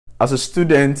As a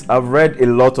student, I've read a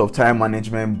lot of time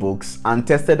management books and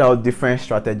tested out different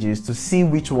strategies to see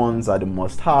which ones are the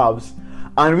must-haves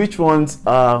and which ones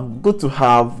are good to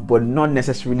have but not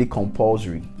necessarily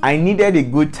compulsory. I needed a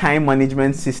good time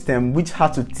management system which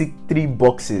had to tick 3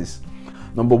 boxes.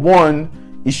 Number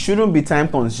 1, it shouldn't be time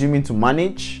consuming to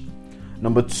manage.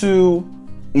 Number 2,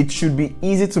 it should be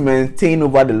easy to maintain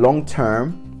over the long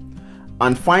term.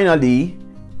 And finally,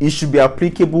 it should be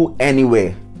applicable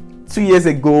anywhere. 2 years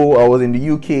ago, I was in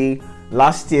the UK.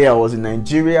 Last year, I was in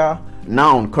Nigeria.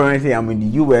 Now, currently, I'm in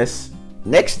the US.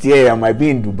 Next year, I might be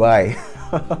in Dubai.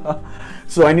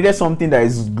 So I needed something that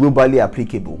is globally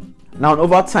applicable. Now,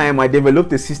 over time, I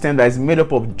developed a system that is made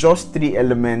up of just 3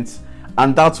 elements,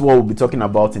 and that's what we'll be talking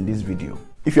about in this video.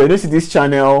 If you're new to this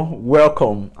channel,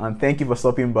 welcome and thank you for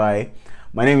stopping by.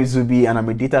 My name is Nzube and I'm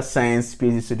a data science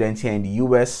PhD student here in the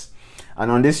US.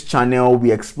 And on this channel,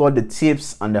 we explore the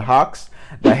tips and the hacks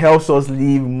that helps us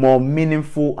live more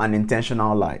meaningful and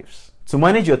intentional lives. To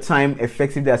manage your time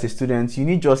effectively as a student, you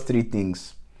need just 3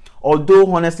 things.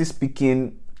 Although honestly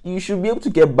speaking, you should be able to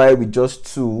get by with just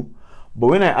 2, but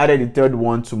when I added the 3rd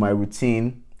one to my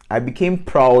routine, I became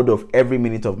proud of every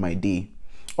minute of my day.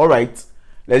 Alright,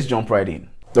 let's jump right in.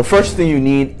 The first thing you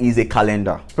need is a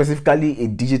calendar, specifically a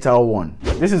digital one.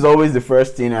 This is always the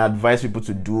first thing I advise people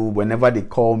to do whenever they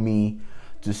call me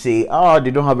to say, they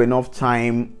don't have enough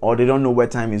time, or they don't know where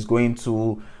time is going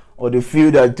to, or they feel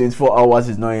that 24 hours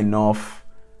is not enough.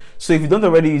 So if you don't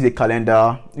already use a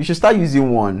calendar, you should start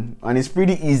using one, and it's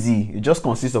pretty easy. It just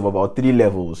consists of about 3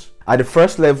 levels. At the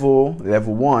first level,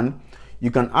 level 1,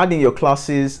 you can add in your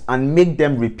classes and make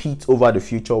them repeat over the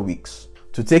future weeks.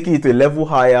 To take it to a level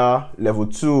higher, level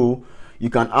 2, you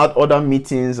can add other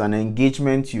meetings and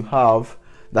engagements you have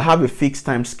that have a fixed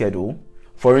time schedule.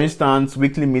 For instance,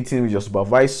 weekly meetings with your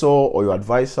supervisor or your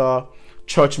advisor,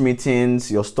 church meetings,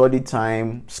 your study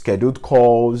time, scheduled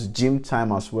calls, gym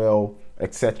time as well,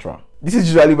 etc. This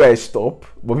is usually where I stop,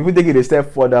 but people take it a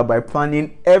step further by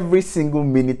planning every single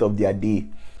minute of their day.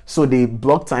 So they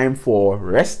block time for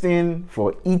resting,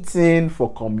 for eating,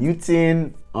 for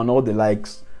commuting, and all the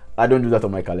likes. I don't do that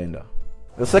on my calendar.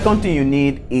 The second thing you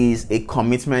need is a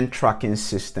commitment tracking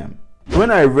system. When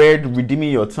I read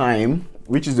Redeeming Your Time,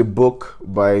 which is a book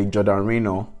by Jordan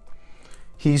Reno,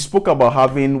 he spoke about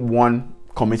having one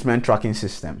commitment tracking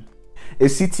system. A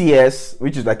CTS,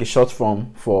 which is like a short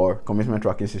form for commitment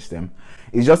tracking system,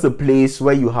 is just a place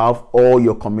where you have all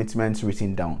your commitments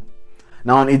written down.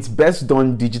 Now, it's best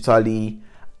done digitally,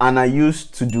 and I use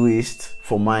Todoist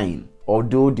for mine,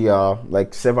 although there are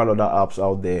like several other apps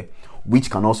out there which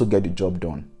can also get the job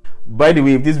done. By the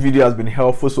way, if this video has been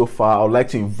helpful so far, I would like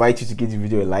to invite you to give the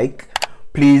video a like.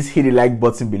 Please hit the like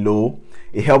button below.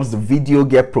 It helps the video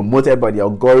get promoted by the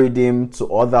algorithm to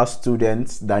other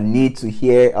students that need to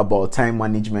hear about time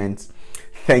management.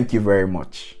 Thank you very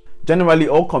much. Generally,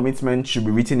 all commitments should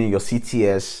be written in your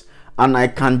CTS, and I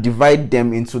can divide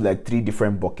them into like 3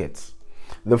 different buckets.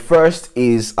 The first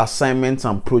is assignments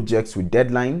and projects with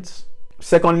deadlines.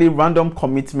 Secondly, random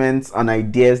commitments and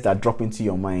ideas that drop into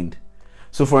your mind.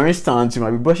 So for instance, you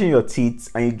might be brushing your teeth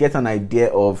and you get an idea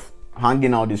of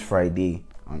hanging out this Friday.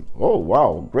 And, oh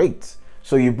wow, great.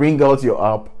 So you bring out your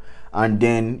app and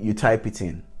then you type it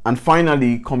in. And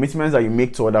finally, commitments that you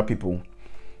make to other people.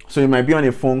 So you might be on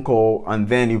a phone call and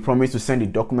then you promise to send a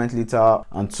document later,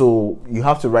 and so you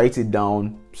have to write it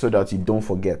down so that you don't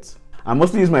forget. I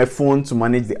mostly use my phone to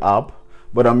manage the app,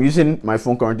 but I'm using my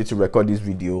phone currently to record this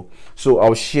video. So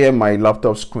I'll share my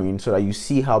laptop screen so that you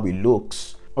see how it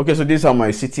looks. Okay, so this is how my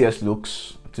CTS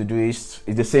looks. Todoist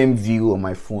is the same view on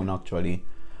my phone actually.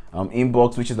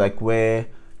 Inbox, which is like where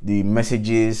the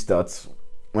messages that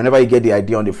whenever you get the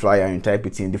idea on the flyer and you type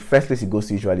it in, the first place it goes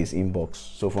to usually is inbox.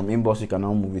 So from inbox, you can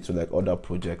now move it to like other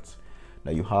projects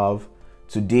that you have.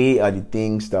 Today are the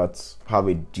things that have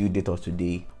a due date of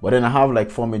today. But then I have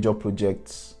like 4 major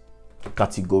projects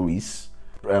categories.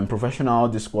 Professional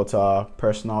this quarter,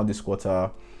 personal this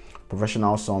quarter,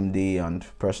 professional someday, and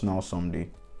personal someday.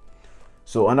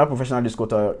 So under professional this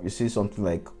quarter, you see something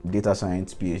like data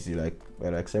science PhD,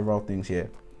 like several things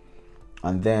here.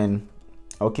 And then,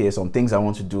 okay, some things I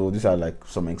want to do. These are like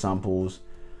some examples.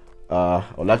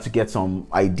 I'd like to get some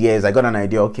ideas. I got an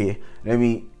idea. Okay,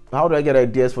 how do I get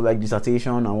ideas for like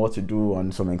dissertation and what to do,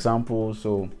 and some examples?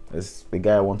 So there's the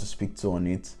guy I want to speak to on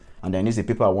it, and then there's the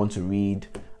paper I want to read,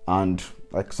 and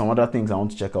like some other things I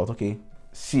want to check out. Okay,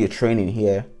 see a training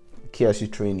here,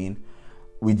 KSC training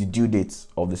with the due date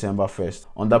of December 1st.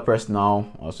 Under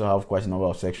personal, I also have quite a number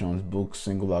of sections: books,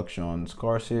 single actions,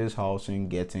 courses, housing,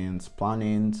 gettings,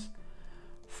 plannings,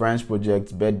 friends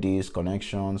projects, birthdays,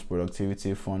 connections,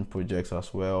 productivity, fun projects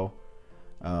as well.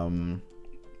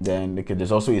 Then okay,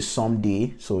 there's also a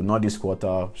someday, so not this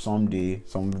quarter, someday.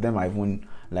 Some of them are even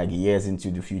like years into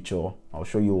the future. I'll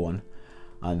show you one.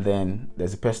 And then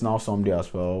there's a personal someday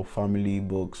as well: family,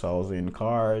 books, housing,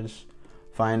 cars,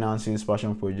 finances,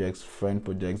 passion projects, friend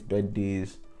projects,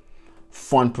 birthdays,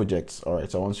 fun projects. All right,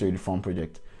 so I want to show you the fun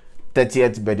project.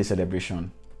 30th birthday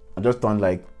celebration. I just turned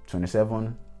like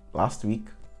 27 last week,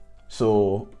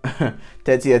 so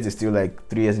 30th is still like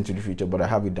 3 years into the future, but I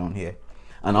have it down here.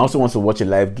 And I also want to watch a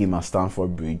live game at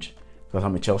Stamford Bridge because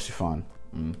I'm a Chelsea fan.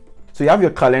 So you have your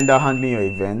calendar handling your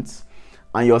events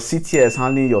and your CTS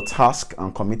handling your task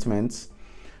and commitments.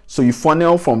 So you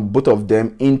funnel from both of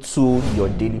them into your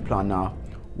daily planner,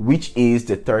 which is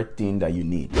the third thing that you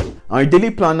need. And your daily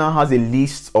planner has a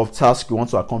list of tasks you want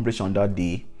to accomplish on that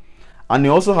day, and it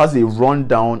also has a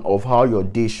rundown of how your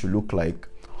day should look like,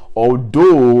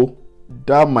 although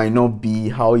that might not be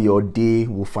how your day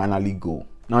will finally go.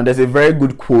 Now, there's a very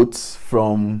good quote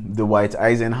from Dwight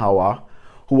Eisenhower,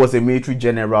 who was a military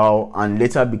general and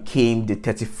later became the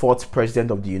 34th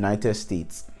president of the United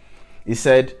States. He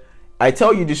said, "I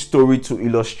tell you this story to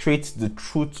illustrate the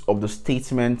truth of the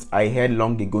statement I heard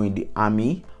long ago in the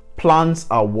army: plans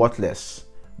are worthless,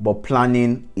 but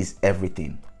planning is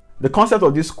everything." The concept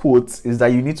of this quote is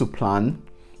that you need to plan,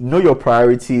 know your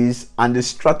priorities and the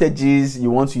strategies you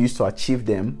want to use to achieve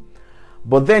them.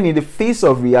 But then in the face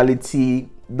of reality,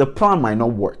 the plan might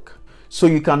not work. So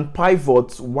you can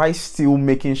pivot while still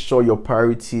making sure your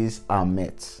priorities are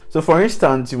met. So for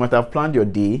instance, you might have planned your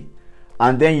day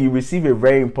and then you receive a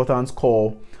very important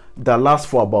call that lasts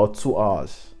for about 2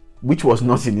 hours, which was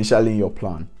not initially in your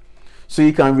plan. So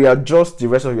you can readjust the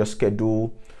rest of your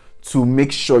schedule to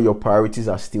make sure your priorities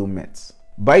are still met.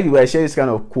 By the way, I share this kind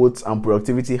of quotes and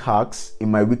productivity hacks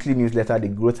in my weekly newsletter, The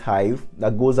Growth Hive,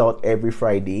 that goes out every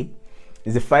Friday.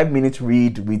 It's a 5-minute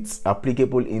read with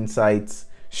applicable insights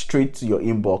straight to your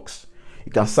inbox.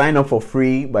 You can sign up for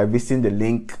free by visiting the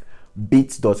link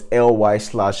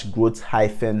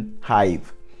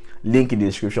bit.ly/growth-hive, link in the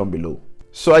description below.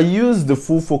 So I use the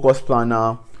Full Focus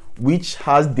Planner, which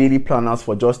has daily planners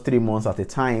for just 3 months at a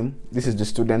time. This is the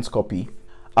student's copy.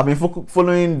 I've been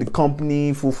following the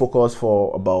company Full Focus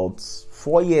for about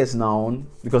 4 years now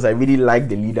because I really like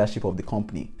the leadership of the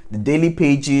company. The daily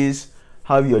pages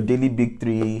have your daily big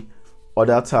 3,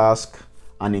 other tasks,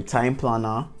 and a time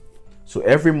planner. So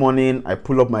every morning I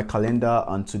pull up my calendar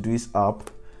and Todoist app,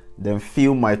 then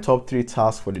fill my top 3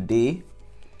 tasks for the day.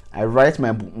 I write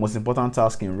my most important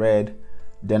task in red,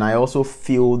 then I also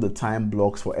fill the time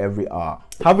blocks for every hour.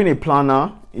 Having a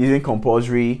planner isn't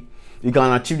compulsory. You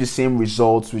can achieve the same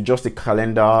results with just a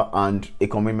calendar and a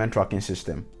commitment tracking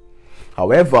system.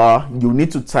 However, you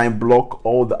need to time block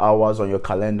all the hours on your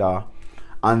calendar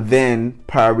and then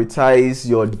prioritize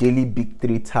your daily big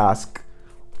 3 task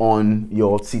on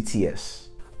your CTS.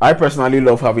 I personally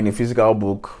love having a physical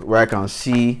book where I can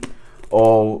see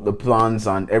all the plans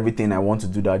and everything I want to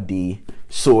do that day.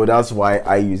 So that's why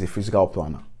I use a physical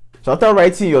planner. So after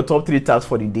writing your top 3 tasks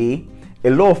for the day, a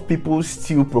lot of people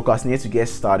still procrastinate to get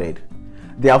started.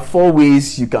 There are 4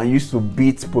 ways you can use to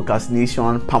beat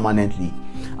procrastination permanently,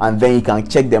 and then you can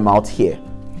check them out here.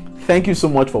 Thank you so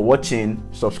much for watching.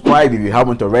 Subscribe if you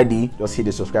haven't already. Just hit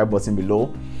the subscribe button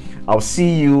below. I'll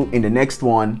see you in the next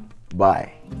one.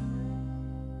 Bye.